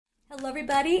Hello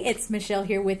everybody, it's Michelle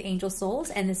here with Angel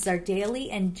Souls, and this is our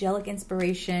daily angelic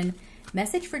inspiration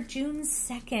message for June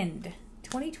 2nd,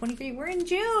 2023. We're in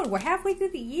June. We're halfway through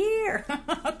the year.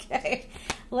 Okay,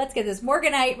 let's get this.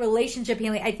 Morganite relationship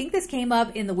healing. I think this came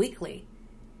up in the weekly.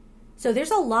 So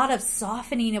there's a lot of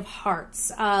softening of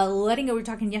hearts, letting go. We were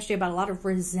talking yesterday about a lot of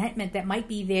resentment that might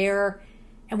be there,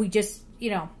 and we just,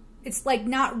 it's like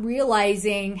not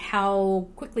realizing how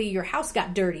quickly your house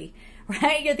got dirty.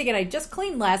 Right? You're thinking, I just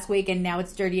cleaned last week and now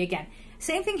it's dirty again.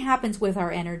 Same thing happens with our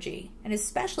energy. And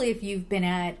especially if you've been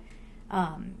at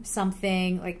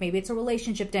something like maybe it's a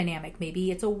relationship dynamic, maybe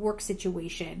it's a work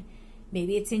situation,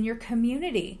 maybe it's in your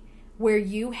community where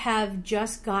you have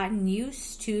just gotten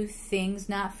used to things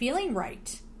not feeling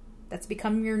right. That's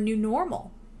become your new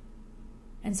normal.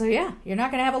 And so, yeah, you're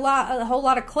not going to have a whole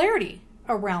lot of clarity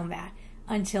around that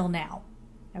until now.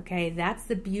 Okay, that's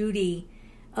the beauty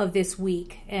of this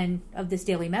week and of this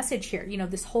daily message here.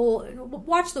 This whole,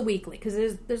 watch the weekly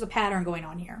because there's a pattern going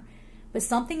on here. But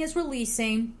something is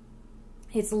releasing,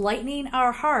 it's lightening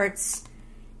our hearts,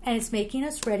 and it's making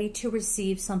us ready to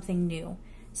receive something new,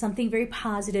 something very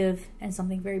positive and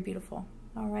something very beautiful.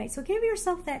 All right, so give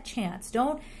yourself that chance.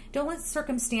 Don't let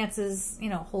circumstances,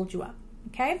 hold you up.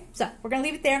 Okay, so we're gonna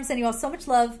leave it there. I'm sending you all so much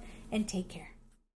love and take care.